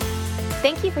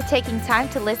Thank you for taking time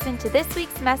to listen to this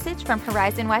week's message from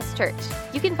Horizon West Church.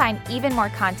 You can find even more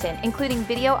content, including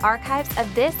video archives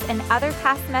of this and other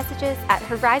past messages at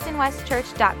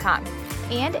horizonwestchurch.com.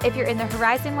 And if you're in the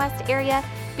Horizon West area,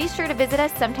 be sure to visit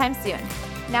us sometime soon.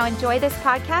 Now enjoy this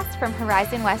podcast from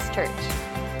Horizon West Church.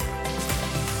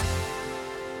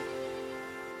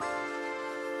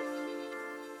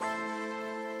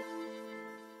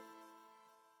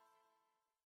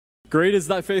 Great is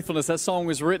thy faithfulness. That song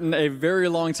was written a very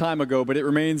long time ago, but it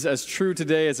remains as true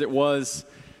today as it was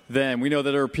then. We know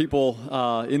that there are people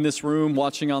in this room,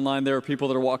 watching online. There are people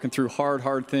that are walking through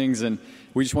hard things, and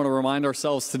we just want to remind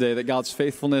ourselves today that God's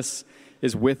faithfulness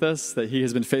is with us, that He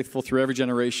has been faithful through every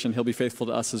generation. He'll be faithful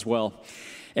to us as well.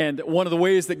 And one of the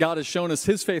ways that God has shown us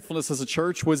His faithfulness as a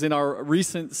church was in our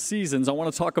recent seasons. I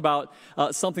want to talk about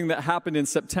something that happened in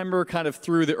September, kind of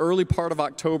through the early part of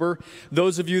October.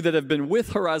 Those of you that have been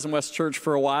with Horizon West Church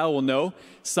for a while will know.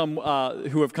 Some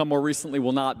who have come more recently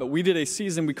will not. But we did a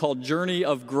season we called Journey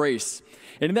of Grace.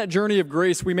 And in that journey of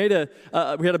grace, we had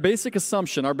a basic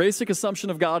assumption. Our basic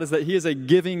assumption of God is that He is a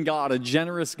giving God, a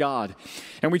generous God.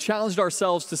 And we challenged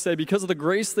ourselves to say, because of the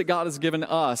grace that God has given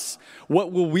us,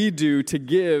 what will we do to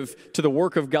give to the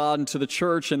work of God and to the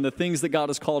church and the things that God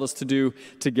has called us to do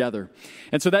together?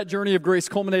 And so that journey of grace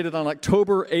culminated on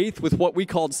October 8th with what we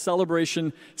called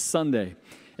Celebration Sunday.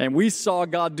 And we saw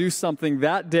God do something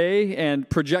that day and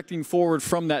projecting forward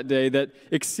from that day that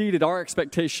exceeded our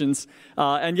expectations.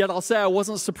 And yet I'll say I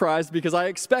wasn't surprised, because I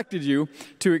expected you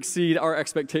to exceed our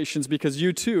expectations, because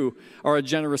you too are a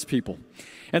generous people.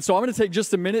 And so I'm going to take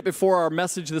just a minute before our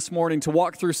message this morning to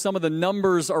walk through some of the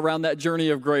numbers around that journey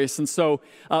of grace. And so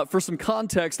for some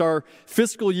context, our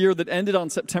fiscal year that ended on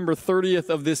September 30th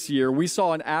of this year, we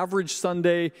saw an average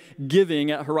Sunday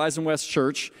giving at Horizon West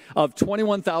Church of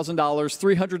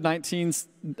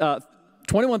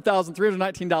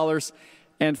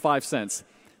 $21,319.05.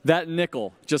 That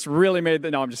nickel just really made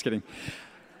the, no, I'm just kidding.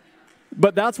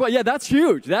 But that's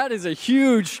huge. That is a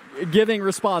huge giving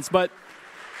response. But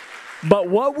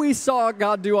what we saw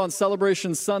God do on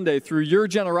Celebration Sunday through your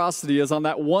generosity is, on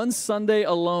that one Sunday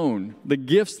alone, the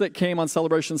gifts that came on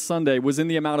Celebration Sunday was in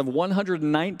the amount of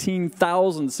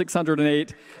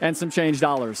 $119,608 and some change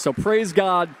dollars. So praise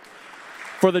God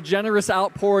for the generous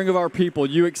outpouring of our people.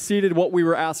 You exceeded what we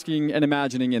were asking and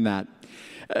imagining in that.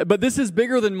 But this is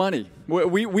bigger than money.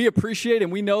 We appreciate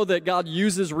and we know that God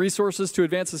uses resources to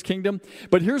advance His kingdom.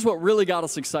 But here's what really got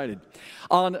us excited.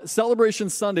 On Celebration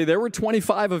Sunday, there were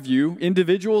 25 of you,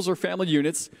 individuals or family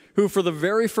units, who for the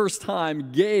very first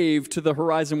time gave to the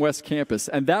Horizon West campus.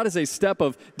 And that is a step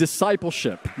of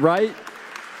discipleship, right?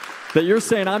 That you're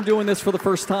saying, I'm doing this for the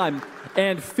first time.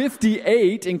 And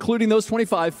 58, including those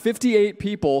 25, 58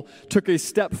 people took a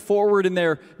step forward in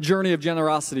their journey of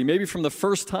generosity, maybe from the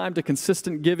first time to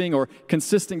consistent giving, or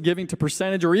consistent giving to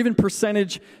percentage, or even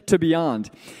percentage to beyond.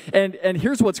 And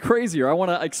here's what's crazier. I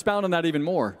want to expound on that even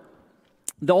more.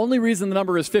 The only reason the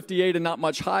number is 58 and not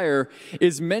much higher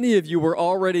is many of you were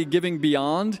already giving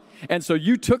beyond, and so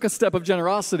you took a step of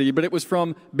generosity, but it was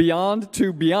from beyond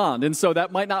to beyond, and so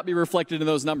that might not be reflected in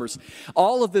those numbers.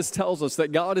 All of this tells us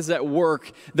that God is at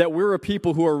work, that we're a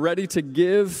people who are ready to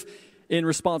give in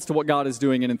response to what God is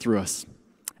doing in and through us.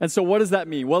 And so what does that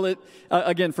mean? Well,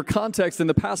 again, for context, in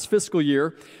the past fiscal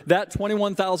year, that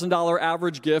 $21,000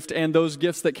 average gift and those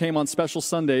gifts that came on special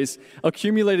Sundays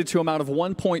accumulated to an amount of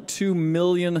 $1.2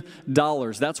 million.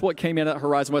 That's what came in at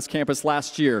Horizon West Campus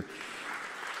last year.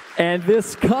 And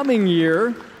this coming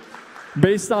year,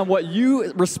 based on what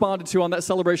you responded to on that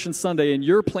Celebration Sunday and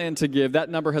your plan to give, that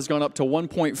number has gone up to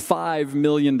 $1.5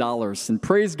 million. And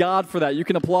praise God for that. You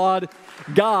can applaud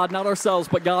God, not ourselves,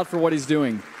 but God for what He's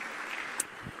doing.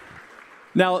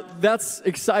 Now, that's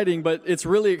exciting, but it's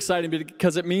really exciting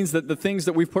because it means that the things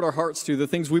that we've put our hearts to, the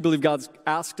things we believe God's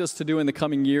asked us to do in the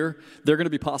coming year, they're going to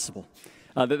be possible.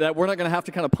 That we're not going to have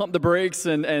to kind of pump the brakes,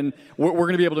 and we're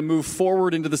going to be able to move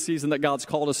forward into the season that God's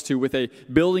called us to, with a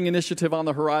building initiative on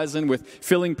the horizon, with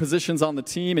filling positions on the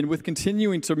team, and with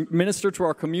continuing to minister to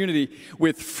our community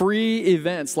with free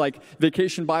events like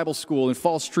Vacation Bible School and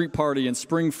Fall Street Party and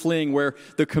Spring Fling, where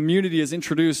the community is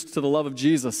introduced to the love of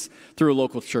Jesus through a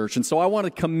local church. And so I want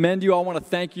to commend you. I want to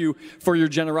thank you for your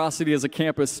generosity as a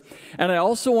campus. And I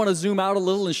also want to zoom out a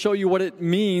little and show you what it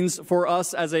means for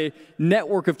us as a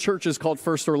network of churches called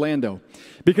First Orlando.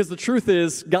 Because the truth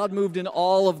is, God moved in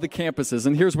all of the campuses,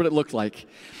 and here's what it looked like.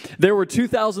 There were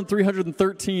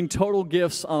 2,313 total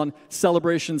gifts on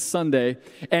Celebration Sunday,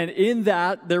 and in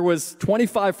that, there was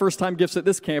 25 first-time gifts at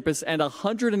this campus and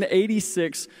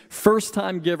 186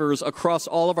 first-time givers across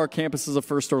all of our campuses of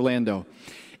First Orlando.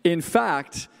 In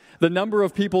fact, the number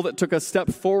of people that took a step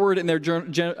forward in their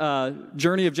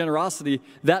journey of generosity,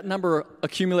 that number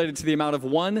accumulated to the amount of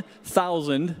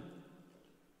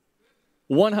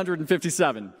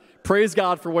 1,157. Praise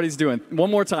God for what he's doing. One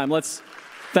more time, let's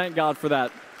thank God for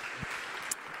that.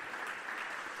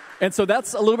 And so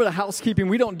that's a little bit of housekeeping.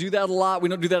 We don't do that a lot. We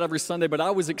don't do that every Sunday, but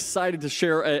I was excited to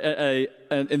share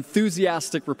an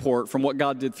enthusiastic report from what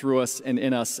God did through us and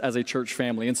in us as a church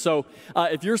family. And so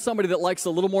if you're somebody that likes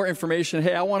a little more information,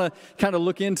 hey, I want to kind of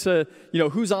look into,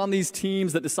 who's on these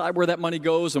teams that decide where that money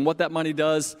goes and what that money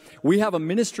does. We have a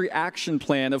ministry action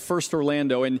plan of First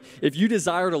Orlando. And if you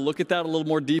desire to look at that a little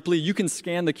more deeply, you can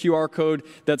scan the QR code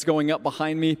that's going up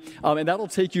behind me. And that'll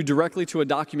take you directly to a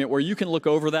document where you can look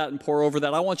over that and pore over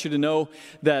that. I want you to know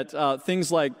that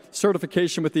things like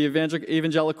certification with the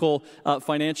Evangelical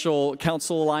Financial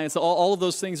Council Alliance, all of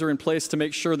those things are in place to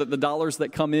make sure that the dollars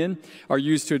that come in are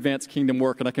used to advance kingdom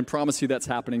work, and I can promise you that's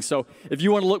happening. So if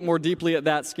you want to look more deeply at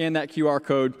that, scan that QR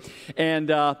code. And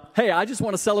hey, I just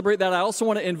want to celebrate that. I also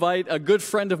want to invite a good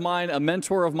friend of mine, a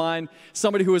mentor of mine,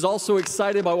 somebody who is also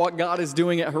excited by what God is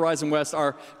doing at Horizon West,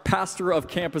 our pastor of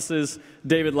campuses,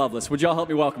 David Loveless. Would y'all help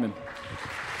me welcome him?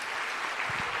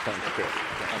 Thanks, Chris.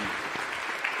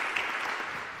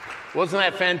 Wasn't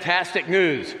that fantastic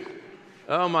news?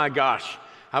 Oh my gosh.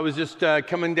 I was just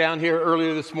coming down here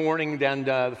earlier this morning, down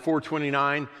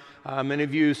 429. Many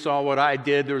of you saw what I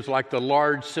did. There was like the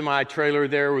large semi-trailer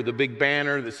there with a big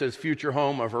banner that says Future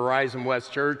Home of Horizon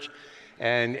West Church.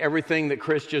 And everything that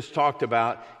Chris just talked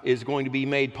about is going to be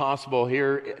made possible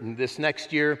here in this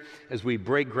next year as we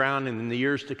break ground and in the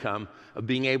years to come of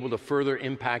being able to further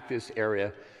impact this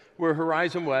area where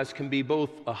Horizon West can be both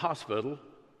a hospital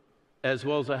as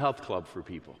well as a health club for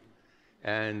people.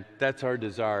 And that's our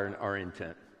desire and our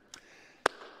intent.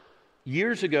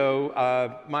 Years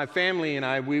ago, my family and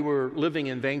I, we were living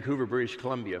in Vancouver, British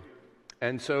Columbia.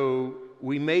 And so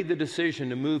we made the decision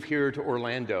to move here to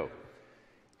Orlando.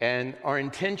 And our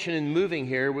intention in moving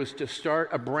here was to start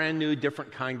a brand new,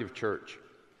 different kind of church.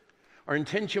 Our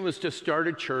intention was to start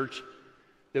a church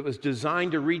that was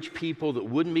designed to reach people that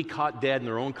wouldn't be caught dead in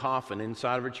their own coffin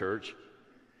inside of a church,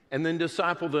 and then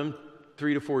disciple them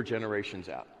 3 to 4 generations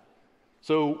out.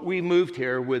 So we moved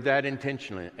here with that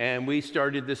intention, and we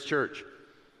started this church.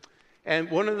 And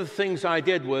one of the things I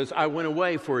did was I went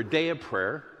away for a day of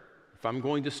prayer. If I'm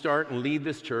going to start and lead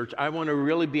this church, I want to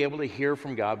really be able to hear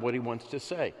from God what he wants to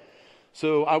say.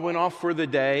 So I went off for the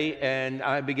day, and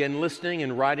I began listening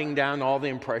and writing down all the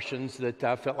impressions that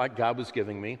I felt like God was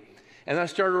giving me. And I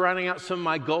started writing out some of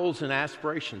my goals and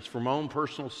aspirations for my own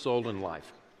personal soul and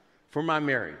life, for my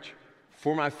marriage,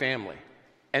 for my family,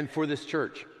 and for this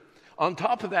church. On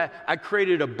top of that, I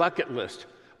created a bucket list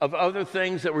of other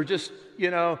things that were just,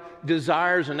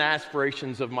 desires and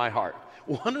aspirations of my heart.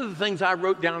 One of the things I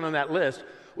wrote down on that list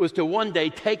was to one day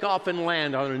take off and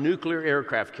land on a nuclear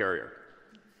aircraft carrier.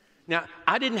 Now,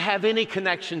 I didn't have any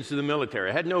connections to the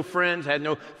military. I had no friends, I had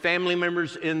no family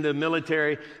members in the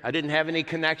military. I didn't have any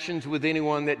connections with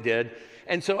anyone that did.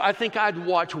 And so I think I'd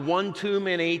watched one too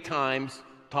many times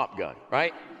Top Gun,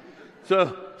 right?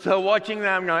 So watching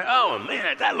that, I'm going, oh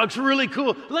man, that looks really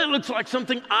cool. That looks like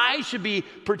something I should be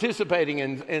participating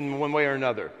in one way or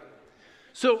another.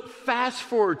 So fast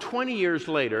forward 20 years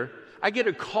later, I get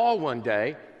a call one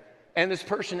day, and this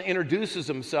person introduces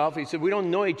himself. He said, we don't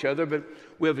know each other, but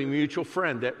we have a mutual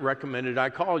friend that recommended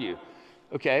I call you.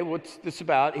 Okay, what's this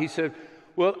about? He said,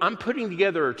 well, I'm putting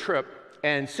together a trip,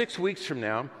 and 6 weeks from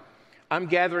now, I'm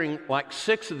gathering like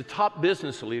 6 of the top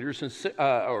business leaders,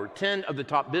 or 10 of the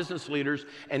top business leaders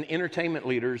and entertainment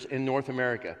leaders in North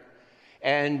America.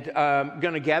 And I'm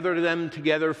going to gather them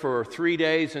together for 3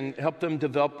 days and help them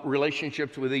develop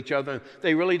relationships with each other.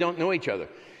 They really don't know each other.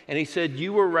 And he said,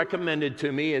 you were recommended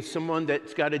to me as someone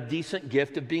that's got a decent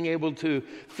gift of being able to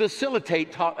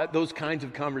facilitate those kinds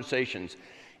of conversations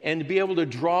and to be able to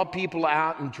draw people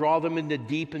out and draw them into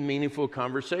deep and meaningful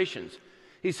conversations.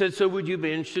 He said, so would you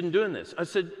be interested in doing this? I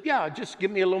said, yeah, just give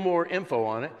me a little more info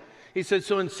on it. He said,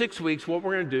 so in 6 weeks, what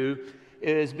we're going to do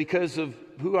is, because of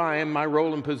who I am, my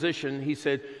role and position, he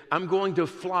said, I'm going to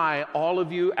fly all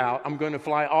of you out. I'm going to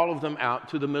fly all of them out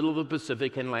to the middle of the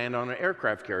Pacific and land on an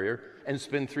aircraft carrier and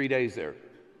spend 3 days there.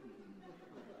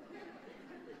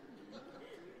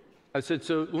 I said,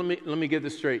 so let me get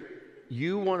this straight.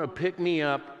 You want to pick me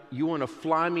up, you want to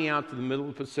fly me out to the middle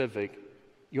of the Pacific,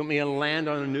 you want me to land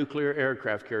on a nuclear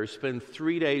aircraft carrier, spend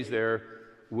 3 days there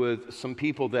with some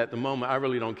people that at the moment I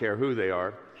really don't care who they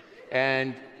are,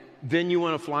 and then you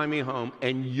want to fly me home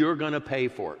and you're going to pay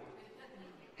for it.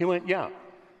 He went, yeah.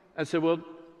 I said, well,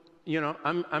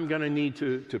 I'm going to need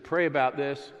to pray about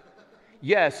this.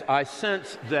 Yes, I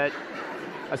sense that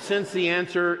I sense the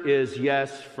answer is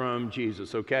yes from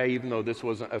Jesus, okay? Even though this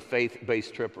wasn't a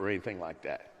faith-based trip or anything like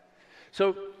that.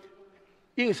 So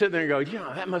you can sit there and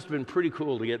go, that must have been pretty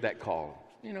cool to get that call.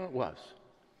 It was.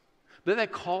 But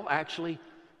that call actually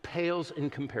pales in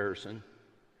comparison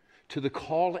to the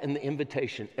call and the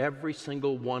invitation every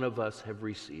single one of us have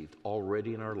received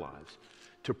already in our lives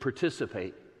to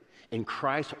participate in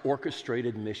Christ's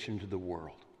orchestrated mission to the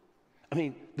world. I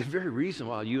mean, the very reason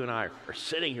why you and I are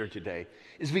sitting here today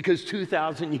is because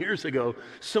 2,000 years ago,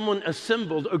 someone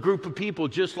assembled a group of people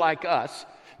just like us,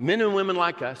 men and women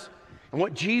like us. And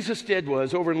what Jesus did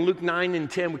was, over in Luke 9 and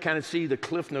 10, we kind of see the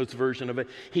Cliff Notes version of it.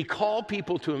 He called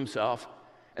people to himself,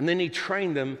 and then he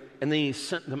trained them, and then he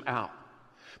sent them out.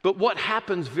 But what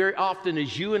happens very often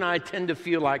is you and I tend to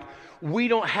feel like we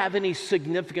don't have any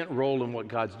significant role in what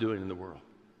God's doing in the world.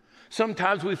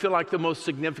 Sometimes we feel like the most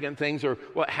significant things are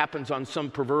what happens on some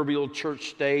proverbial church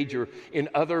stage or in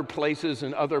other places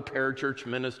and other parachurch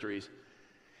ministries.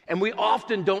 And we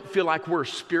often don't feel like we're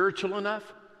spiritual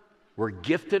enough, we're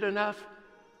gifted enough,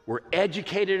 we're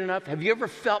educated enough. Have you ever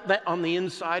felt that on the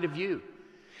inside of you?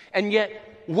 And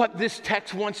yet, what this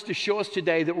text wants to show us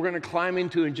today that we're going to climb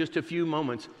into in just a few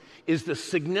moments is the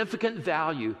significant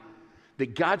value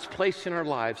that God's placed in our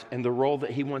lives and the role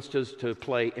that he wants us to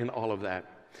play in all of that.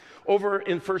 Over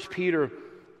in 1 Peter,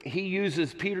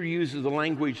 Peter uses the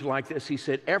language like this. He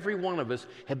said, every one of us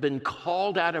have been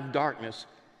called out of darkness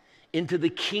into the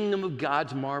kingdom of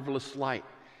God's marvelous light.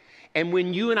 And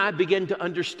when you and I begin to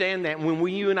understand that, when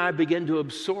you and I begin to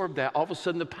absorb that, all of a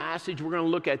sudden the passage we're going to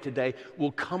look at today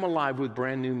will come alive with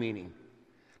brand new meaning.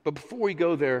 But before we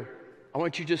go there, I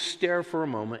want you to just stare for a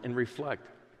moment and reflect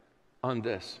on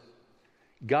this.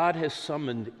 God has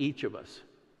summoned each of us.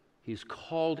 He's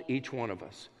called each one of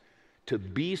us to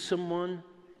be someone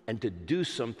and to do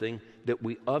something that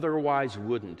we otherwise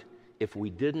wouldn't if we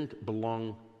didn't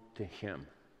belong to him.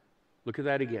 Look at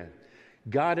that again.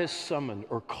 God has summoned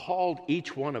or called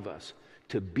each one of us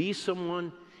to be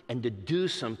someone and to do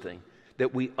something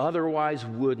that we otherwise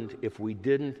wouldn't if we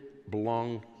didn't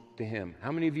belong to him.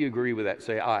 How many of you agree with that?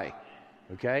 Say aye.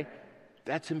 Okay?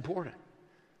 That's important.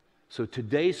 So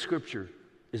today's scripture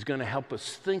is going to help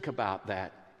us think about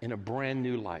that in a brand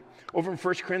new light. Over in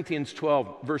 1 Corinthians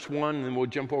 12, verse 1, and then we'll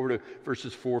jump over to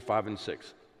verses 4, 5, and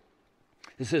 6.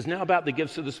 It says, now about the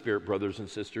gifts of the Spirit, brothers and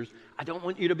sisters, I don't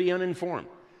want you to be uninformed.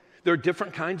 There are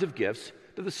different kinds of gifts,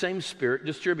 but the same Spirit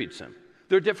distributes them.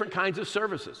 There are different kinds of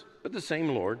services, but the same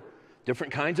Lord.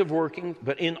 Different kinds of working,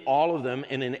 but in all of them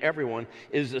and in everyone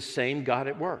is the same God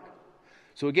at work.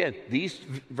 So again, these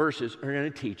verses are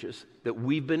going to teach us that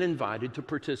we've been invited to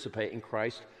participate in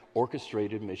Christ's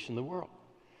orchestrated mission in the world.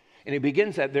 And he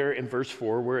begins that there in verse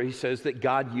 4 where he says that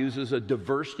God uses a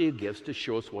diversity of gifts to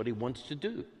show us what he wants to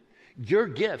do. Your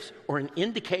gifts are an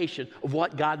indication of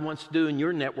what God wants to do in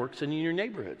your networks and in your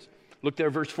neighborhoods. Look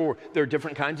there, verse 4. There are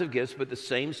different kinds of gifts, but the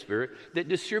same Spirit that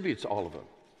distributes all of them.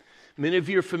 Many of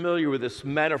you are familiar with this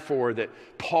metaphor that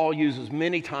Paul uses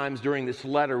many times during this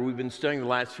letter we've been studying the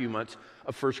last few months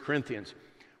of 1 Corinthians,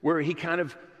 where he kind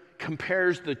of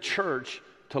compares the church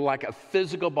to like a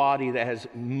physical body that has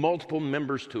multiple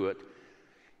members to it,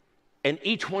 and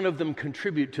each one of them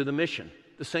contribute to the mission.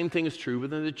 The same thing is true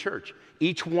within the church.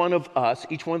 Each one of us,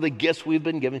 each one of the gifts we've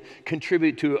been given,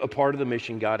 contribute to a part of the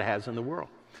mission God has in the world.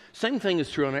 Same thing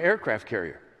is true on an aircraft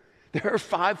carrier. There are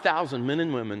 5,000 men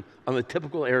and women on the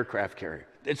typical aircraft carrier.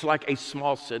 It's like a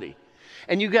small city.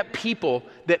 And you got people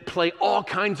that play all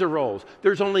kinds of roles.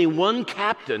 There's only one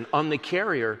captain on the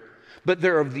carrier, but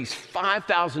there are these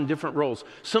 5,000 different roles.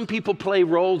 Some people play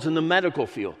roles in the medical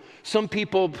field. Some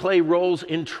people play roles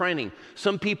in training.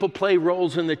 Some people play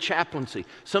roles in the chaplaincy.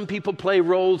 Some people play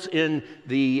roles in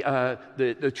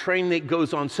the training that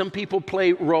goes on. Some people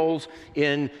play roles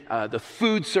in the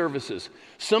food services.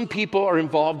 Some people are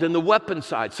involved in the weapons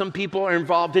side. Some people are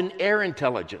involved in air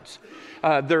intelligence.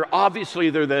 They're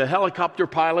the helicopter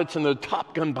pilots and the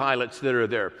Top Gun pilots that are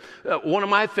there. One of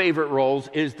my favorite roles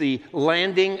is the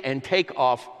landing and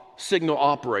takeoff signal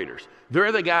operators.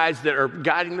 They're the guys that are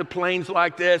guiding the planes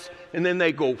like this, and then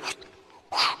they go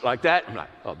like that. I'm like,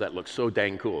 oh, that looks so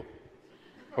dang cool.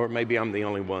 Or maybe I'm the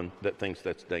only one that thinks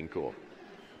that's dang cool.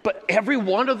 But every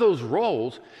one of those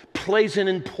roles plays an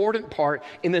important part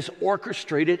in this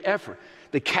orchestrated effort.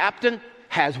 The captain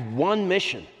has one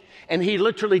mission, and he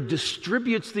literally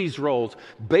distributes these roles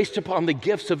based upon the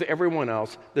gifts of everyone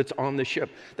else that's on the ship.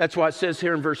 That's why it says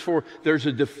here in verse 4, there's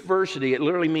a diversity. It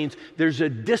literally means there's a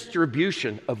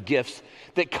distribution of gifts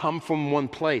that come from one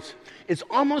place. It's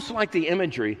almost like the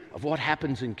imagery of what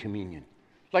happens in communion.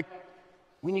 Like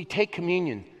when you take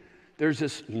communion, There's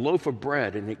this loaf of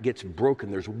bread and it gets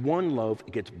broken. There's one loaf,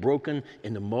 it gets broken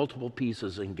into multiple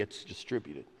pieces and gets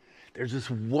distributed. There's this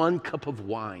one cup of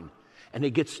wine and it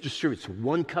gets distributed. It's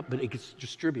one cup, but it gets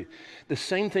distributed. The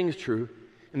same thing is true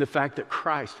in the fact that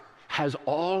Christ has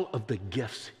all of the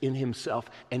gifts in himself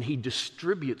and he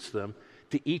distributes them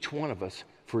to each one of us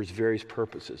for his various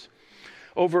purposes.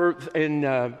 Over in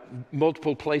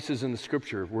multiple places in the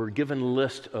scripture, we're given a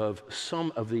list of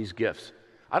some of these gifts.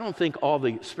 I don't think all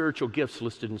the spiritual gifts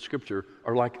listed in scripture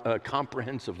are like a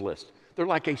comprehensive list. They're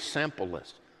like a sample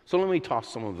list. So let me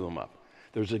toss some of them up.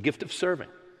 There's a gift of serving.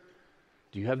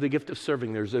 Do you have the gift of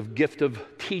serving? There's a gift of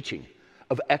teaching,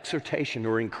 of exhortation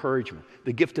or encouragement,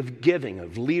 the gift of giving,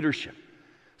 of leadership.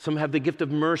 Some have the gift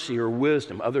of mercy or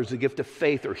wisdom, others the gift of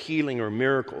faith or healing or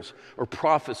miracles or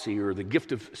prophecy or the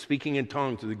gift of speaking in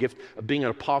tongues or the gift of being an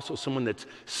apostle, someone that's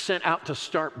sent out to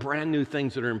start brand new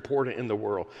things that are important in the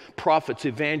world. Prophets,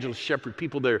 evangelists, shepherds,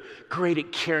 people that are great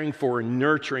at caring for and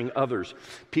nurturing others.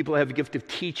 People have the gift of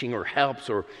teaching or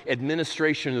helps or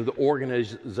administration or the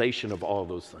organization of all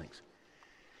those things.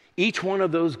 Each one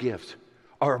of those gifts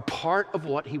are a part of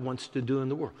what he wants to do in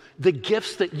the world. The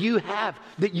gifts that you have,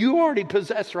 that you already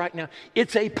possess right now,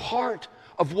 it's a part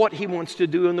of what he wants to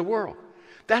do in the world.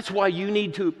 That's why you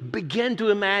need to begin to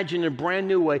imagine in a brand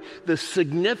new way the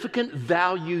significant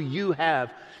value you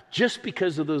have just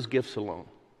because of those gifts alone.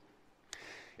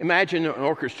 Imagine an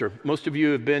orchestra. Most of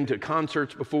you have been to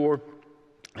concerts before,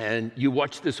 and you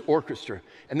watch this orchestra,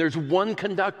 and there's one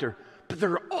conductor, but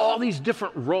there are all these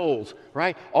different roles,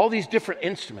 right? All these different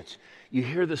instruments. You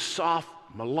hear the soft,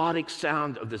 melodic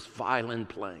sound of this violin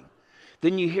playing.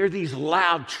 Then you hear these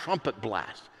loud trumpet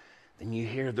blasts. Then you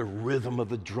hear the rhythm of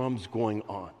the drums going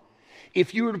on.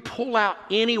 If you were to pull out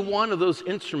any one of those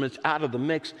instruments out of the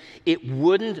mix, it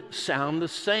wouldn't sound the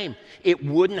same. It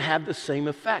wouldn't have the same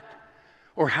effect.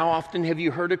 Or how often have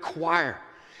you heard a choir?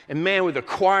 And man, with a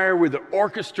choir, where the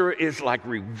orchestra is like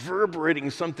reverberating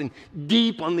something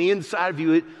deep on the inside of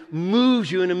you, it moves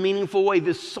you in a meaningful way,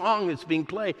 this song that's being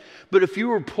played. But if you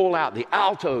were to pull out the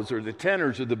altos or the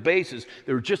tenors or the basses,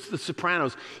 they were just the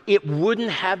sopranos, it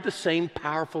wouldn't have the same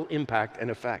powerful impact and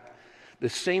effect. The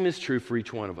same is true for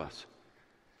each one of us.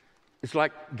 It's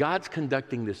like God's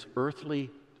conducting this earthly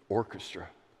orchestra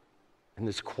and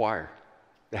this choir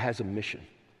that has a mission.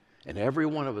 And every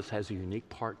one of us has a unique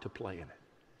part to play in it.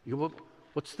 You go, well,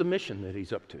 what's the mission that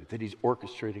he's up to, that he's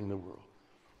orchestrating the world?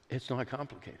 It's not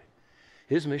complicated.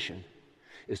 His mission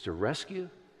is to rescue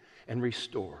and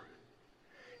restore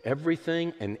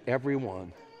everything and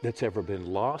everyone that's ever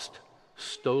been lost,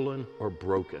 stolen, or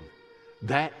broken.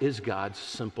 That is God's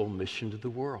simple mission to the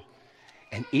world.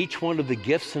 And each one of the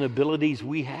gifts and abilities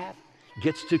we have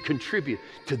gets to contribute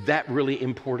to that really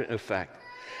important effect.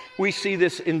 We see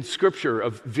this in Scripture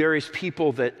of various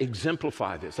people that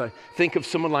exemplify this. I think of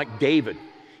someone like David.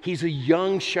 He's a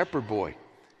young shepherd boy.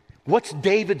 What's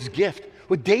David's gift?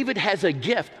 Well, David has a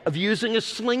gift of using a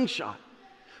slingshot.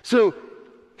 So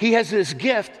he has this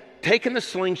gift, taking the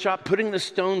slingshot, putting the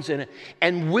stones in it,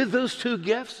 and with those two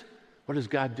gifts, what does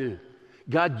God do?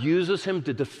 God uses him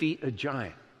to defeat a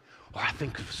giant. Or I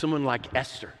think of someone like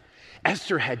Esther.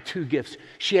 Esther had two gifts.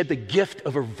 She had the gift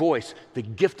of her voice, the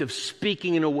gift of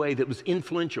speaking in a way that was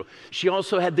influential. She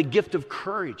also had the gift of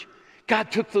courage.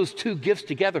 God took those two gifts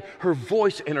together, her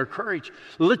voice and her courage,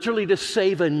 literally to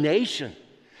save a nation.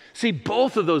 See,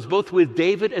 both of those, both with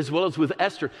David as well as with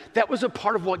Esther, that was a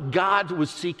part of what God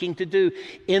was seeking to do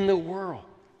in the world,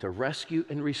 to rescue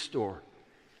and restore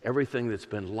everything that's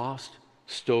been lost,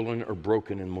 stolen, or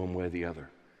broken in one way or the other.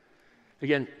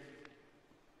 Again,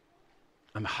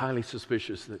 I'm highly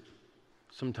suspicious that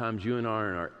sometimes you and I are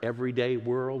in our everyday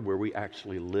world where we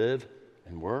actually live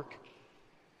and work.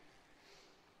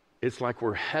 It's like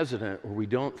we're hesitant or we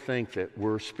don't think that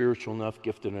we're spiritual enough,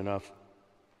 gifted enough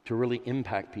to really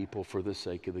impact people for the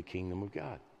sake of the kingdom of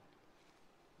God.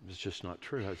 It's just not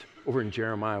true. Over in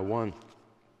Jeremiah 1,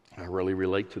 I really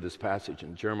relate to this passage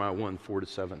in Jeremiah 1,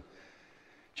 4-7.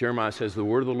 Jeremiah says, "The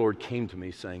word of the Lord came to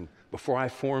me saying, before I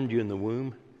formed you in the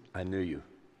womb, I knew you.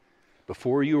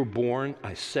 Before you were born,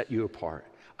 I set you apart.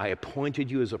 I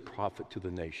appointed you as a prophet to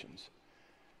the nations."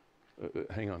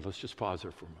 Hang on, let's just pause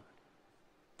there for a moment.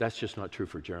 That's just not true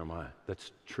for Jeremiah.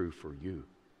 That's true for you.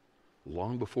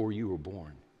 Long before you were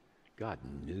born, God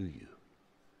knew you.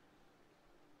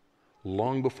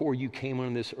 Long before you came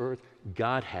on this earth,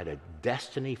 God had a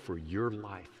destiny for your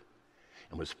life.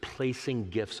 and was placing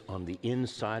gifts on the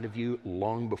inside of you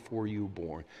long before you were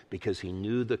born, because he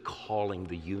knew the calling,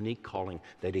 the unique calling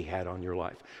that he had on your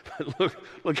life. But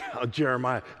look how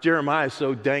Jeremiah is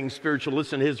so dang spiritual.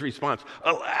 Listen to his response.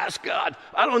 Alas, God,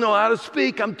 I don't know how to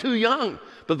speak. I'm too young.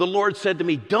 But the Lord said to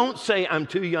me, don't say I'm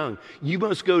too young. You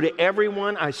must go to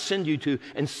everyone I send you to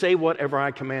and say whatever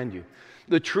I command you.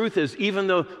 The truth is, even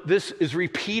though this is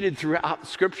repeated throughout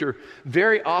Scripture,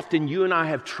 very often you and I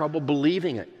have trouble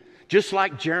believing it. Just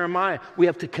like Jeremiah, we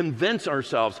have to convince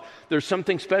ourselves there's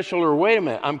something special, or wait a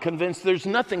minute, I'm convinced there's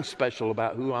nothing special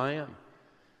about who I am.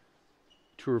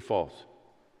 True or false?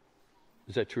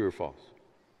 Is that true or false?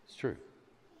 It's true.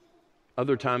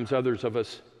 Other times, others of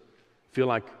us feel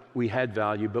like we had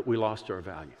value, but we lost our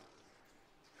value.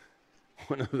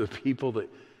 One of the people that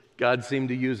God seemed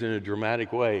to use in a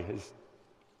dramatic way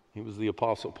he was the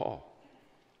Apostle Paul.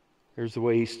 Here's the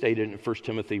way he stated it in 1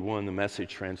 Timothy 1, the Message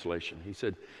translation. He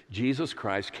said, Jesus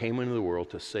Christ came into the world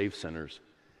to save sinners,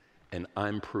 and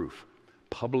I'm proof,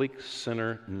 public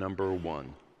sinner number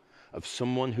one, of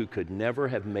someone who could never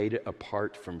have made it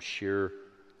apart from sheer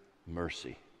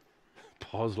mercy.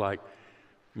 Paul's like,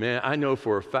 man, I know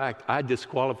for a fact I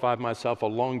disqualified myself a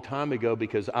long time ago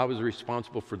because I was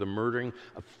responsible for the murdering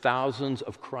of thousands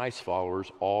of Christ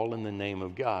followers, all in the name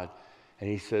of God. And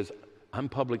he says, I'm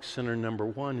public sinner number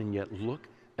one, and yet look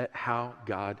at how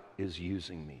God is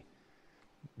using me.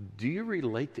 Do you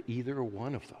relate to either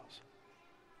one of those?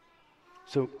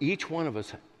 So each one of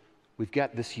us, we've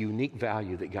got this unique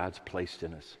value that God's placed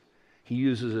in us. He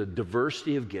uses a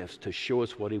diversity of gifts to show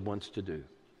us what he wants to do.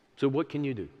 So what can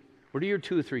you do? What are your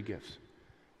 2 or 3 gifts?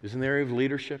 Is in the area of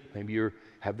leadership. Maybe you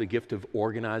have the gift of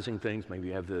organizing things. Maybe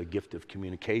you have the gift of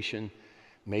communication.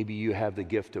 Maybe you have the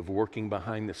gift of working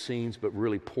behind the scenes, but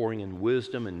really pouring in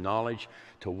wisdom and knowledge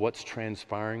to what's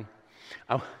transpiring.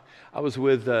 I was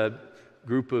with a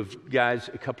group of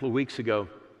guys a couple of weeks ago,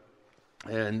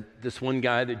 and this one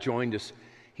guy that joined us,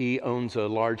 he owns a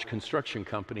large construction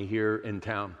company here in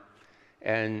town.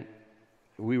 And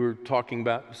we were talking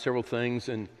about several things,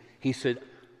 and he said,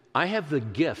 I have the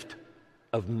gift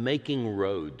of making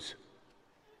roads.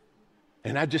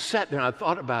 And I just sat there and I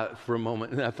thought about it for a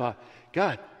moment, and I thought,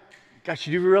 gosh,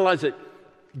 do you realize that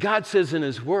God says in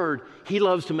his word, he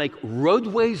loves to make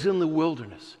roadways in the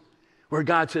wilderness, where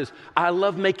God says, I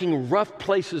love making rough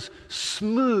places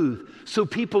smooth so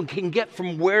people can get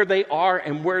from where they are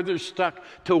and where they're stuck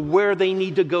to where they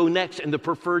need to go next and the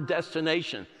preferred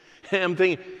destination. And I'm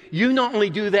thinking, you not only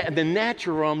do that in the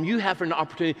natural realm, you have an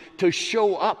opportunity to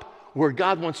show up where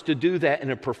God wants to do that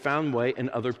in a profound way in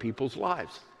other people's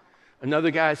lives.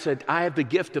 Another guy said, I have the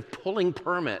gift of pulling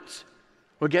permits.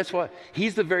 Well, guess what?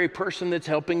 He's the very person that's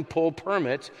helping pull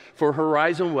permits for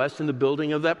Horizon West and the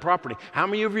building of that property. How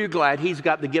many of you are glad he's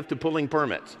got the gift of pulling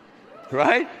permits?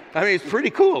 Right? I mean, it's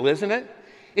pretty cool, isn't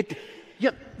it?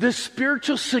 The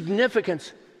spiritual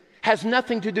significance has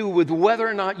nothing to do with whether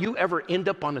or not you ever end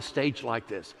up on a stage like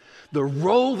this. The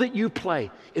role that you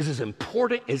play is as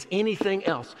important as anything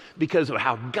else because of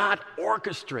how God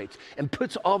orchestrates and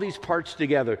puts all these parts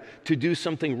together to do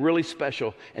something really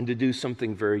special and to do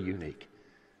something very unique.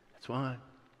 That's why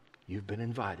you've been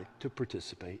invited to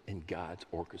participate in God's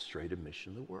orchestrated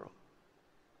mission in the world.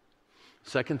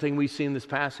 Second thing we see in this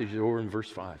passage is over in verse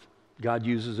 5. God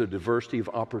uses a diversity of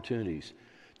opportunities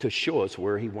to show us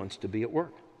where he wants to be at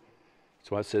work. That's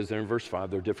why it says there in verse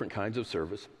 5, there are different kinds of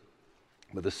service,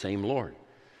 but the same Lord.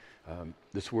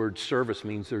 This word service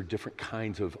means there are different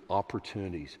kinds of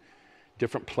opportunities,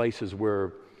 different places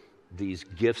where these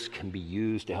gifts can be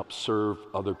used to help serve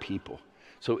other people.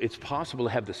 So it's possible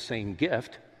to have the same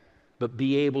gift, but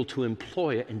be able to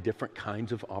employ it in different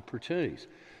kinds of opportunities.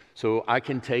 So I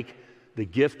can take the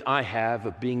gift I have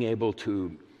of being able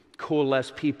to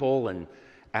coalesce people and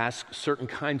ask certain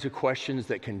kinds of questions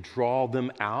that can draw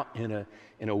them out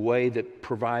in a way that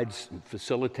provides and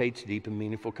facilitates deep and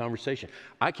meaningful conversation.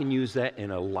 I can use that in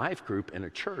a life group in a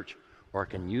church, or I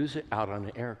can use it out on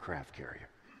an aircraft carrier.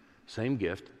 Same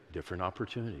gift, different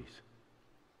opportunities.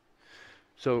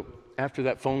 So after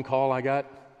that phone call I got,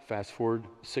 fast forward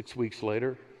 6 weeks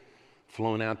later,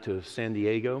 flown out to San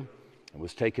Diego and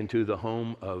was taken to the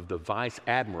home of the Vice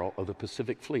Admiral of the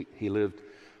Pacific Fleet. He lived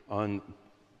on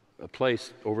a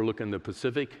place overlooking the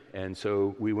Pacific, and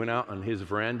so we went out on his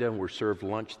veranda and were served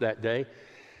lunch that day.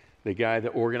 The guy that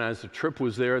organized the trip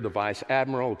was there. The Vice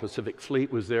Admiral of the Pacific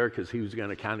Fleet was there because he was going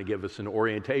to kind of give us an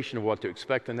orientation of what to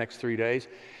expect the next 3 days.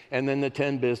 And then the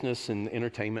 10 business and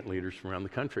entertainment leaders from around the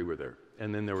country were there.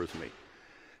 And then there was me.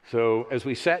 So as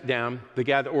we sat down, the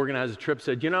guy that organized the trip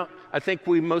said, I think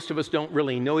most of us don't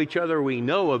really know each other. We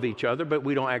know of each other, but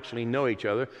we don't actually know each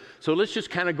other. So let's just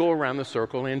kind of go around the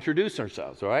circle and introduce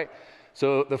ourselves, all right?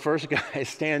 So the first guy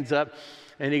stands up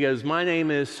and he goes, my name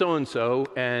is so-and-so,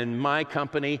 and my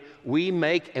company, we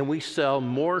make and we sell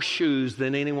more shoes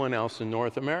than anyone else in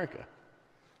North America.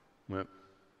 I went,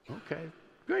 okay,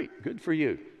 great, good for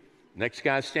you. Next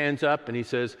guy stands up and he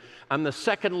says, I'm the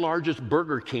second largest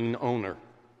Burger King owner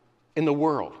in the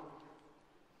world.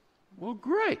 Well,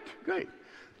 great. The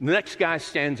next guy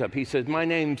stands up. He says, my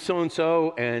name's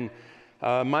so-and-so, and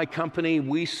my company,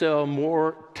 we sell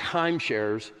more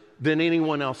timeshares than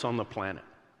anyone else on the planet.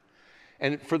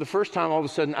 And for the first time, all of a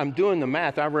sudden, I'm doing the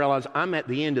math. I realize I'm at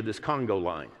the end of this Congo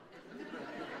line.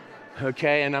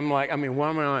 Okay, and I'm like, what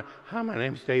am I? Hi, my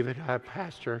name's David. I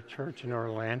pastor a church in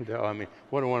Orlando.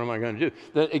 What am I going to do?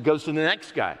 Then it goes to the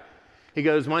next guy. He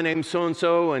goes, my name's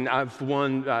so-and-so, and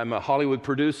I'm a Hollywood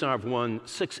producer. I've won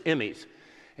 6 Emmys.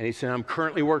 And he said, I'm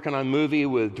currently working on a movie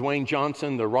with Dwayne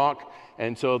Johnson, The Rock,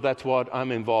 and so that's what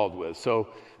I'm involved with. So,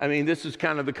 this is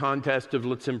kind of the contest of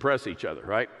let's impress each other,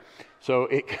 right? So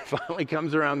it finally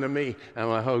comes around to me. I'm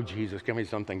like, oh, Jesus, give me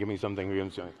something,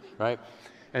 right?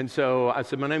 And so I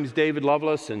said, my name is David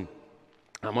Loveless, and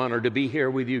I'm honored to be here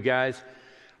with you guys.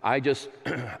 I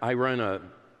run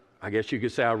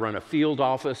a field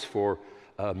office for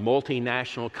a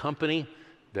multinational company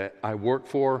that I work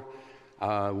for.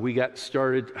 We got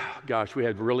started, we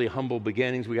had really humble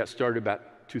beginnings. We got started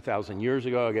about 2,000 years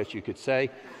ago, I guess you could say.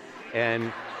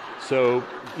 And so,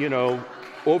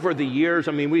 over the years,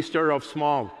 we started off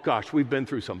small. We've been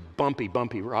through some bumpy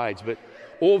rides, but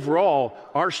overall,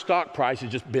 our stock price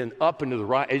has just been up into the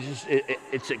right.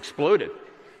 It's exploded.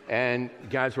 And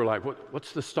guys were like,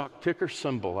 what's the stock ticker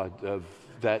symbol of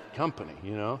that company,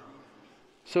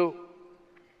 So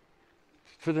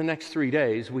for the next 3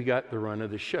 days, we got the run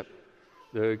of the ship.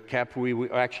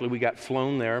 We got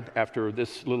flown there after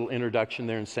this little introduction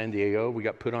there in San Diego. We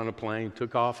got put on a plane,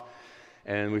 took off,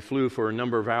 and we flew for a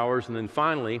number of hours. And then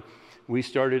finally, we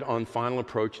started on final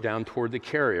approach down toward the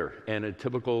carrier. And a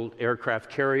typical aircraft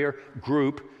carrier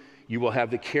group, you will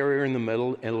have the carrier in the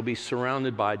middle, and it'll be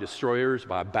surrounded by destroyers,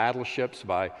 by battleships,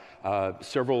 by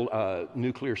several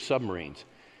nuclear submarines.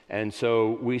 And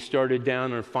so we started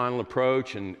down on final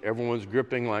approach, and everyone was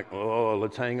gripping like, oh,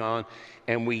 let's hang on.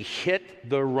 And we hit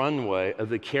the runway of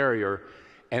the carrier,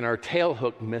 and our tail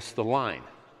hook missed the line.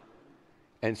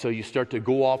 And so you start to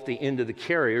go off the end of the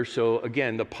carrier. So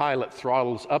again, the pilot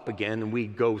throttles up again, and we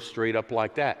go straight up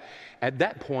like that. At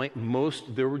that point,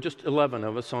 there were just 11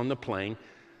 of us on the plane.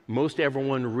 Most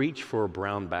everyone reached for a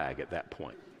brown bag at that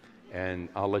point. And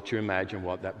I'll let you imagine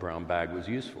what that brown bag was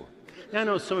used for. Now, I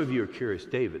know some of you are curious,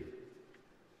 David,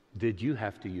 did you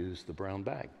have to use the brown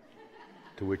bag?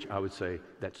 To which I would say,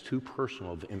 that's too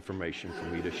personal of information for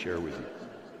me to share with you.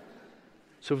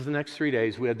 So for the next 3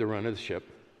 days, we had the run of the ship.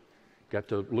 Got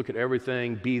to look at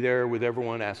everything, be there with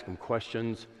everyone, ask them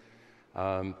questions.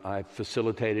 I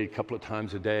facilitated a couple of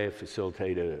times a day. I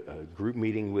facilitated a group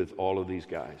meeting with all of these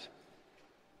guys.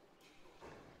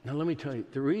 Now, let me tell you,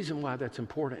 the reason why that's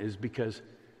important is because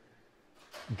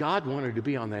God wanted to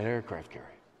be on that aircraft carrier.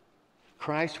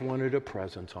 Christ wanted a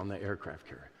presence on the aircraft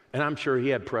carrier. And I'm sure he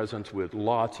had presence with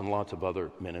lots and lots of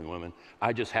other men and women.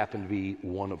 I just happened to be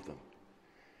one of them.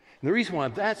 And the reason why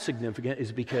that's significant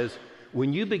is because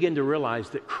when you begin to realize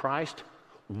that Christ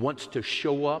wants to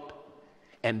show up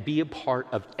and be a part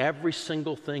of every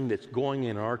single thing that's going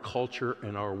in our culture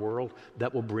and our world,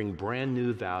 that will bring brand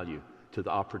new value to the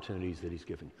opportunities that he's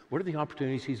given you. What are the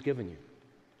opportunities he's given you?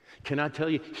 Can I tell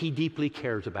you, he deeply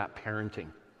cares about parenting.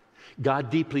 God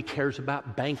deeply cares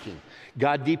about banking.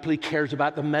 God deeply cares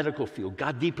about the medical field.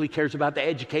 God deeply cares about the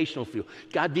educational field.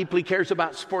 God deeply cares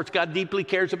about sports. God deeply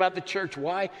cares about the church.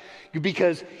 Why?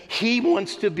 Because he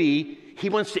wants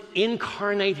to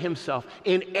incarnate himself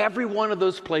in every one of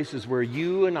those places where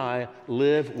you and I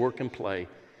live, work, and play,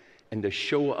 and to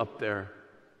show up there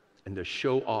and to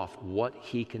show off what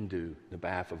he can do on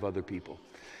behalf of other people.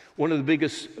 One of the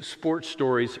biggest sports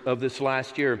stories of this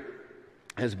last year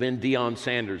has been Deion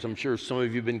Sanders. I'm sure some of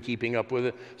you have been keeping up with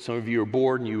it. Some of you are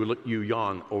bored and you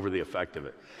yawn over the effect of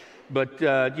it. But,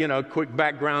 quick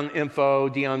background info.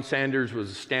 Deion Sanders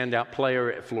was a standout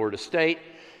player at Florida State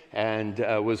and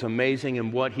was amazing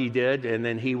in what he did. And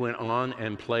then he went on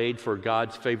and played for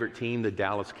God's favorite team, the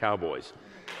Dallas Cowboys.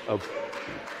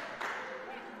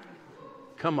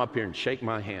 Come up here and shake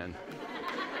my hand.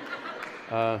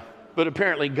 But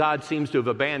apparently God seems to have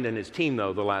abandoned his team,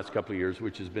 though, the last couple of years,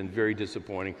 which has been very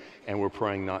disappointing, and we're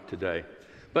praying not today.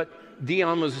 But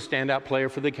Deion was a standout player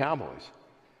for the Cowboys.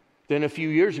 Then a few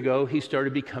years ago, he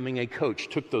started becoming a coach,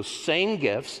 took those same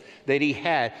gifts that he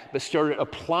had, but started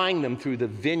applying them through the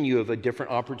venue of a different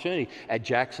opportunity at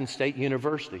Jackson State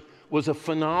University. Was a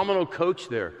phenomenal coach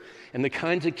there. And the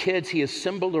kinds of kids he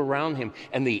assembled around him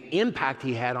and the impact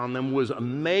he had on them was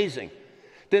amazing.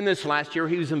 Then this last year,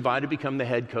 he was invited to become the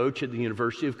head coach at the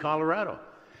University of Colorado.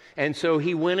 And so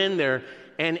he went in there,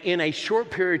 and in a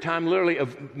short period of time, literally a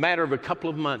matter of a couple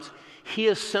of months, he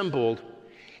assembled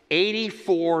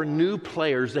 84 new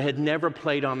players that had never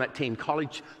played on that team.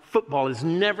 College football has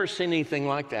never seen anything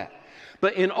like that.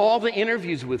 But in all the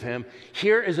interviews with him,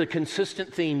 here is a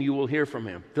consistent theme you will hear from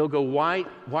him. They'll go, why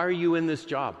are you in this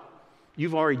job?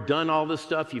 You've already done all this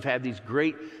stuff. You've had these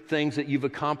great things that you've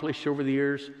accomplished over the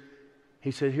years.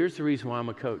 He said, here's the reason why I'm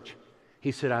a coach.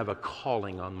 He said, I have a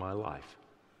calling on my life.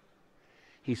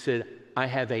 He said, I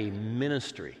have a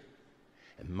ministry.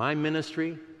 And my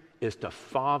ministry is to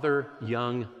father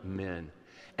young men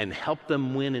and help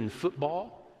them win in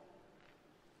football,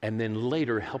 and then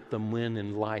later help them win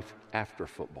in life after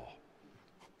football.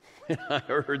 When I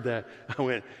heard that, I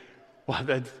went, wow,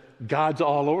 God's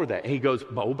all over that. And he goes,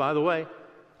 oh, by the way,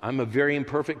 I'm a very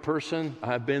imperfect person.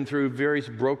 I've been through various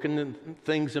broken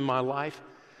things in my life,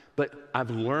 but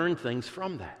I've learned things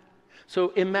from that. So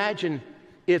imagine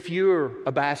if you're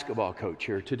a basketball coach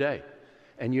here today,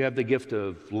 and you have the gift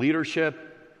of leadership.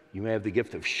 You may have the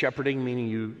gift of shepherding,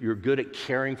 meaning you're good at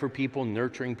caring for people,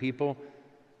 nurturing people.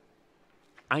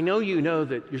 I know you know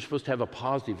that you're supposed to have a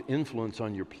positive influence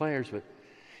on your players, but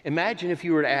imagine if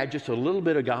you were to add just a little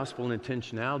bit of gospel and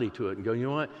intentionality to it and go, you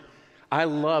know what? I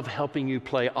love helping you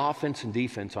play offense and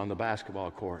defense on the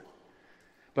basketball court.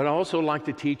 But I also like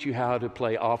to teach you how to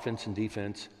play offense and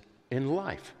defense in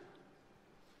life.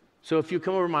 So if you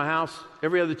come over to my house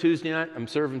every other Tuesday night, I'm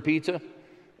serving pizza.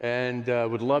 And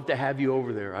would love to have you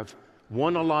over there. I've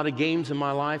won a lot of games in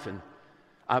my life, and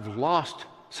I've lost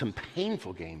some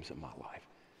painful games in my life.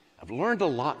 I've learned a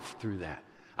lot through that.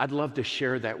 I'd love to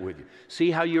share that with you. See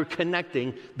how you're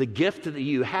connecting the gift that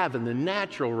you have in the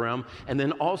natural realm and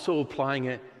then also applying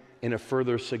it in a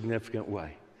further significant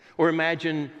way. Or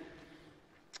imagine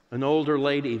an older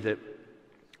lady that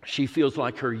she feels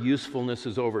like her usefulness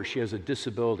is over. She has a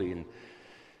disability, and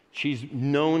she's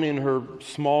known in her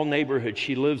small neighborhood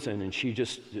she lives in, and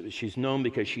she's known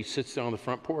because she sits down on the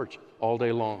front porch all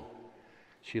day long.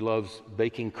 She loves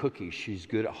baking cookies. She's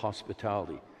good at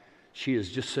hospitality. She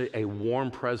is just a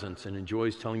warm presence and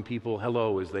enjoys telling people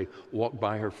hello as they walk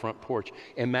by her front porch.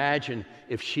 Imagine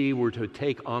if she were to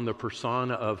take on the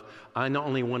persona of, I not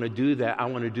only want to do that, I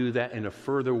want to do that in a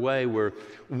further way where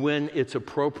when it's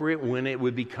appropriate, when it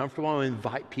would be comfortable, I'll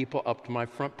invite people up to my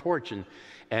front porch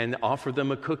and offer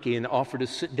them a cookie and offer to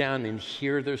sit down and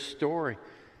hear their story.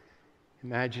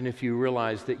 Imagine if you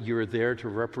realize that you're there to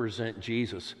represent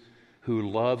Jesus, who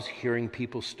loves hearing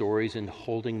people's stories and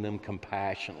holding them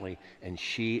compassionately, and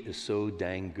she is so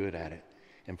dang good at it.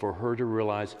 And for her to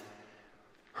realize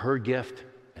her gift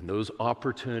and those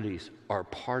opportunities are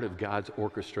part of God's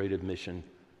orchestrated mission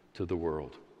to the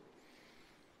world.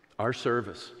 Our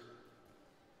service,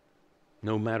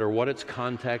 no matter what its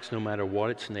context, no matter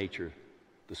what its nature,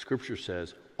 the Scripture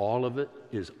says all of it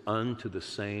is unto the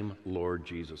same Lord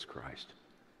Jesus Christ.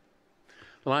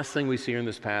 The last thing we see in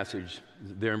this passage,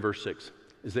 there in verse 6,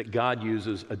 is that God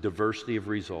uses a diversity of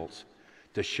results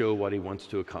to show what he wants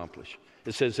to accomplish.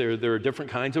 It says there are different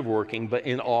kinds of working, but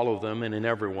in all of them and in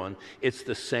everyone, it's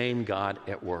the same God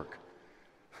at work.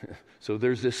 So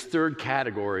there's this third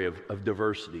category of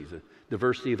diversity, the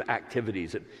diversity of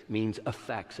activities. It means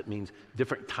effects. It means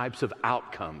different types of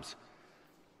outcomes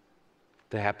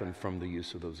that happen from the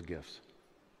use of those gifts.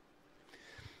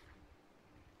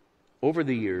 Over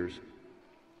the years,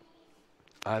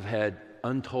 I've had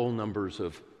untold numbers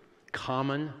of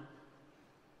common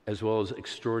as well as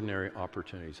extraordinary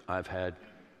opportunities. I've had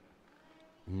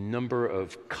a number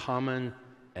of common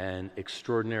and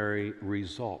extraordinary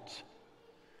results.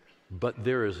 But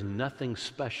there is nothing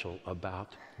special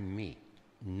about me.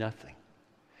 Nothing.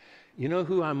 You know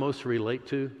who I most relate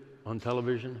to on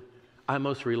television? I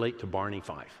most relate to Barney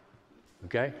Fife.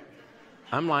 Okay?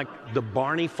 I'm like the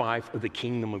Barney Fife of the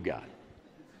kingdom of God.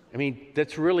 I mean,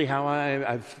 that's really how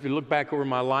I've looked back over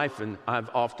my life, and I've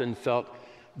often felt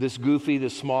this goofy,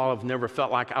 this small. I've never felt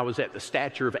like I was at the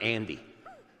stature of Andy.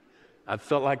 I've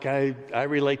felt like I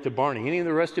relate to Barney. Any of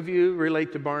the rest of you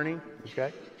relate to Barney?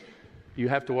 Okay? You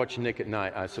have to watch Nick at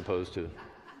Night, I suppose, to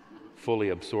fully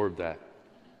absorb that.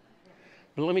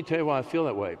 But let me tell you why I feel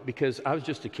that way. Because I was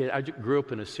just a kid. I grew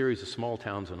up in a series of small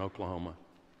towns in Oklahoma.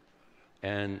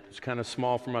 And it's kind of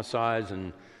small for my size,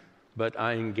 but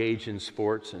I engaged in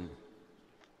sports. And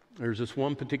There's this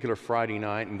one particular Friday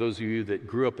night, and those of you that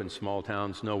grew up in small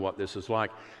towns know what this is like.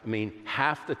 I mean,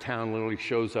 half the town literally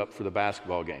shows up for the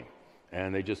basketball game,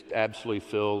 and they just absolutely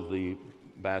fill the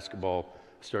basketball,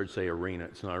 I started to say arena.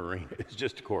 It's not an arena, it's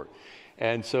just a court.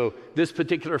 And so this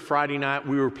particular Friday night,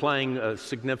 we were playing a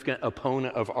significant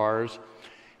opponent of ours,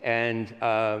 and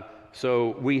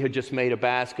so we had just made a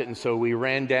basket, and so we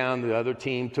ran down. The other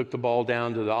team took the ball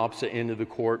down to the opposite end of the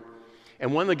court.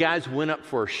 And one of the guys went up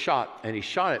for a shot, and he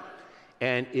shot it,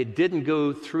 and it didn't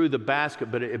go through the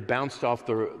basket, but it bounced off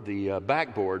the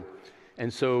backboard.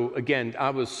 And so, again,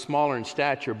 I was smaller in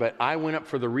stature, but I went up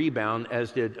for the rebound,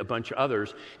 as did a bunch of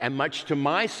others. And much to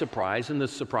my surprise, and the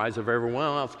surprise of everyone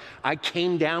else, I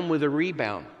came down with a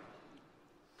rebound.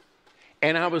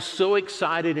 And I was so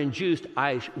excited and juiced,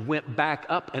 I went back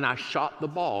up and I shot the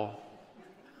ball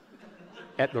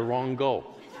at the wrong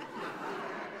goal.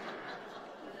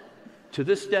 To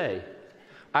this day,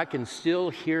 I can still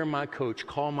hear my coach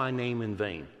call my name in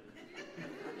vain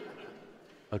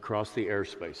across the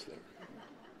airspace there.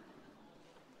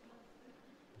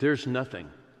 There's nothing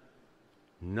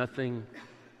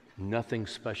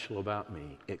special about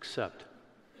me except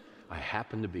I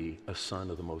happen to be a son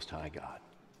of the Most High God.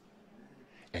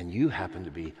 And you happen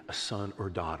to be a son or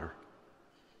daughter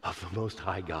of the Most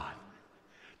High God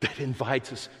that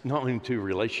invites us not only into a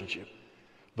relationship,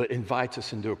 but invites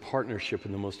us into a partnership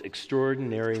in the most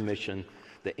extraordinary mission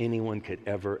that anyone could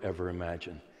ever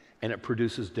imagine. And it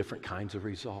produces different kinds of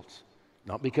results.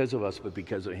 Not because of us, but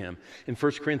because of him. In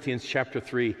 1 Corinthians chapter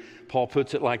 3, Paul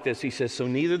puts it like this. He says, so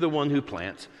neither the one who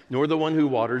plants nor the one who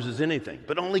waters is anything,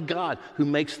 but only God who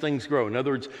makes things grow. In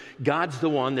other words, God's the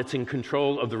one that's in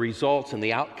control of the results and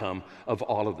the outcome of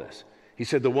all of this. He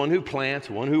said the one who plants,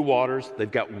 the one who waters, they've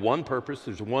got one purpose.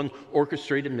 There's one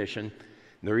orchestrated mission.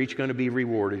 And they're each going to be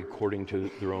rewarded according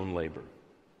to their own labor.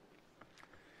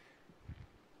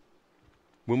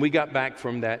 When we got back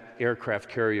from that aircraft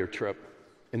carrier trip,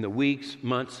 in the weeks,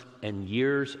 months, and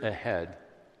years ahead,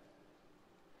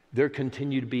 there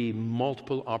continued to be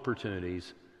multiple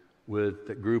opportunities with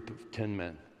the group of 10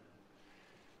 men.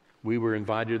 We were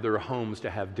invited to their homes to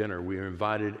have dinner. We were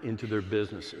invited into their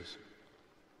businesses.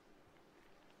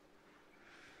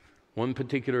 One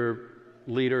particular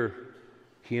leader,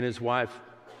 he and his wife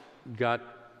got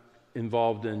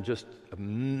involved in just a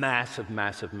massive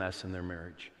mess in their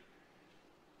marriage.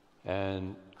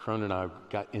 And Crone and I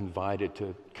got invited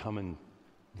to come and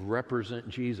represent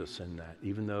Jesus in that,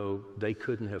 even though they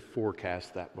couldn't have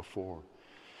forecast that before.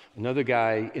 Another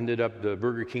guy the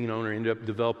Burger King owner ended up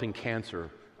developing cancer.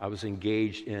 I was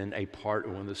engaged in a part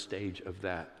on the stage of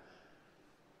that.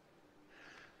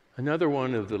 Another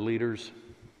one of the leaders,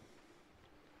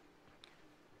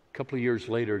 a couple of years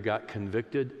later, got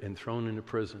convicted and thrown into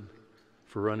prison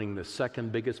for running the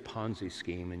second biggest Ponzi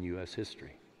scheme in U.S.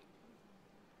 history.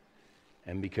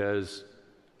 And because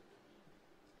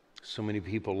so many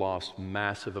people lost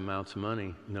massive amounts of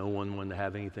money, no one wanted to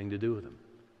have anything to do with them.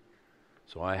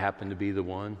 So I happened to be the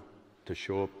one to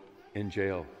show up in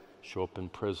jail, show up in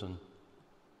prison,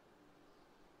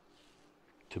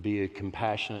 to be a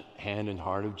compassionate hand and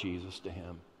heart of Jesus to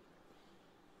him.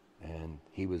 And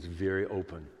he was very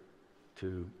open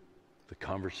to the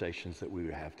conversations that we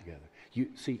would have together.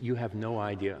 You have no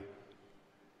idea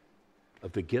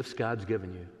of the gifts God's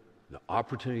given you, the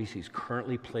opportunities he's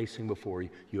currently placing before you.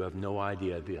 You have no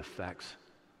idea the effects,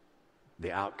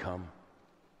 the outcome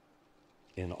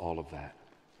in all of that.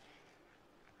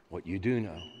 What you do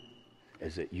know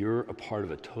is that you're a part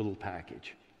of a total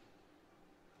package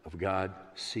of God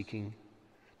seeking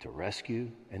to rescue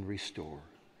and restore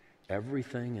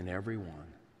everything and everyone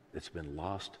that's been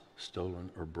lost, stolen,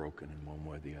 or broken in one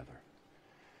way or the other.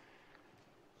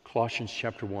 Colossians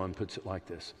chapter 1 puts it like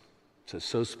this. It says,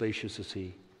 so spacious is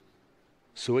he,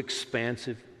 so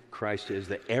expansive Christ is,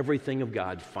 that everything of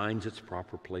God finds its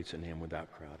proper place in him without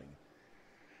crowding.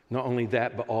 Not only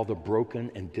that, but all the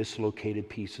broken and dislocated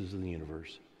pieces of the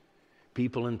universe,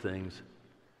 people and things,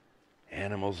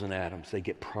 animals and atoms, they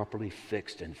get properly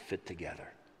fixed and fit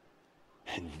together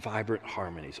in vibrant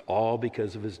harmonies, all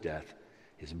because of his death,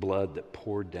 his blood that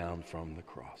poured down from the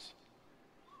cross.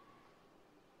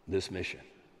 This mission,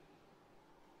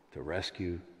 to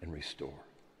rescue and restore.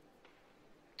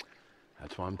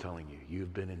 That's why I'm telling you,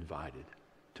 you've been invited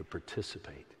to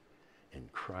participate in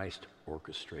Christ's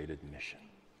orchestrated mission.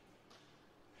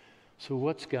 So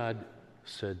what's God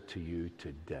said to you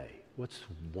today? What's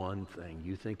one thing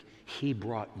you think he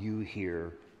brought you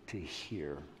here to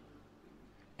hear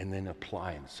and then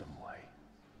apply in some way?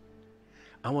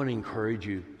 I want to encourage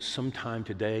you sometime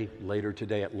today, later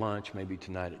today at lunch, maybe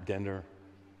tonight at dinner,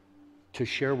 to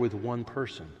share with one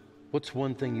person What's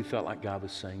one thing you felt like God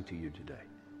was saying to you today?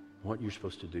 What you're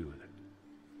supposed to do with it?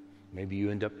 Maybe you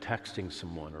end up texting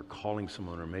someone or calling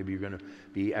someone, or maybe you're going to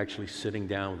be actually sitting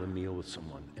down with a meal with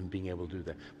someone and being able to do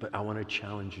that. But I want to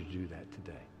challenge you to do that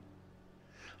today.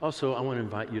 Also, I want to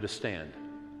invite you to stand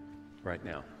right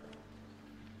now.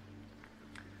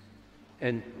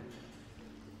 And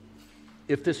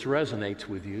if this resonates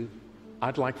with you,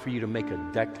 I'd like for you to make a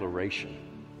declaration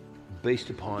based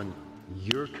upon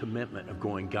your commitment of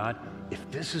going, God, if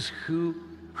this is who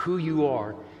you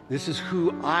are, this is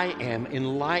who I am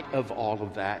in light of all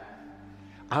of that,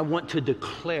 I want to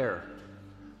declare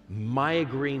my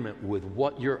agreement with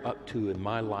what you're up to in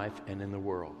my life and in the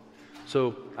world.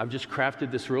 So I've just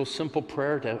crafted this real simple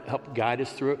prayer to help guide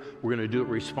us through it. We're going to do it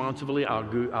responsively.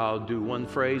 I'll do one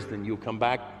phrase, then you'll come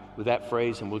back with that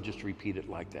phrase, and we'll just repeat it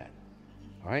like that.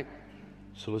 All right?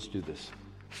 So let's do this.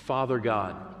 Father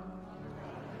God,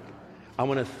 I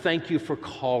want to thank you for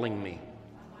calling me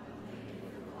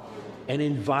and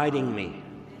inviting me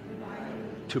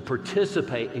to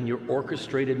participate in your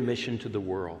orchestrated mission to the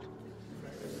world,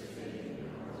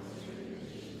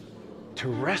 to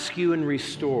rescue and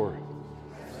restore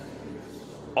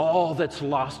all that's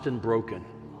lost and broken.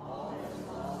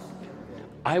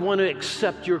 I want to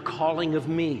accept your calling of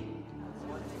me,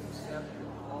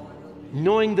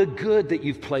 knowing the good that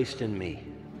you've placed in me,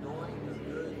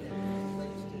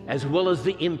 as well as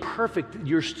the imperfect that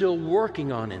you're still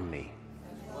working on in me.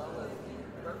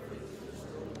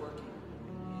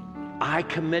 I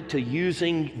commit to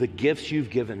using the gifts you've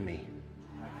given me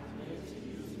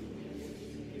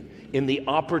in the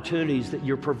opportunities that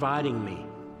you're providing me,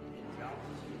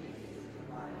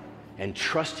 and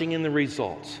trusting in the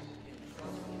results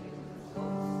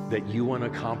that you want to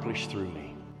accomplish through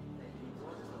me.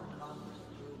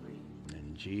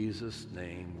 In Jesus'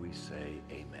 name we say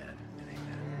amen and amen.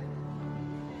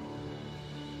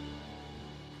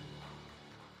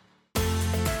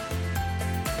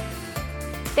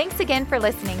 Thanks again for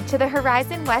listening to the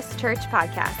Horizon West Church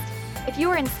podcast. If you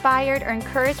were inspired or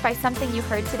encouraged by something you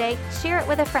heard today, share it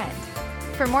with a friend.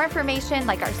 For more information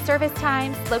like our service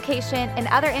times, location, and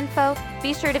other info,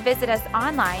 be sure to visit us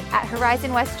online at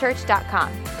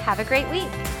horizonwestchurch.com. Have a great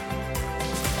week.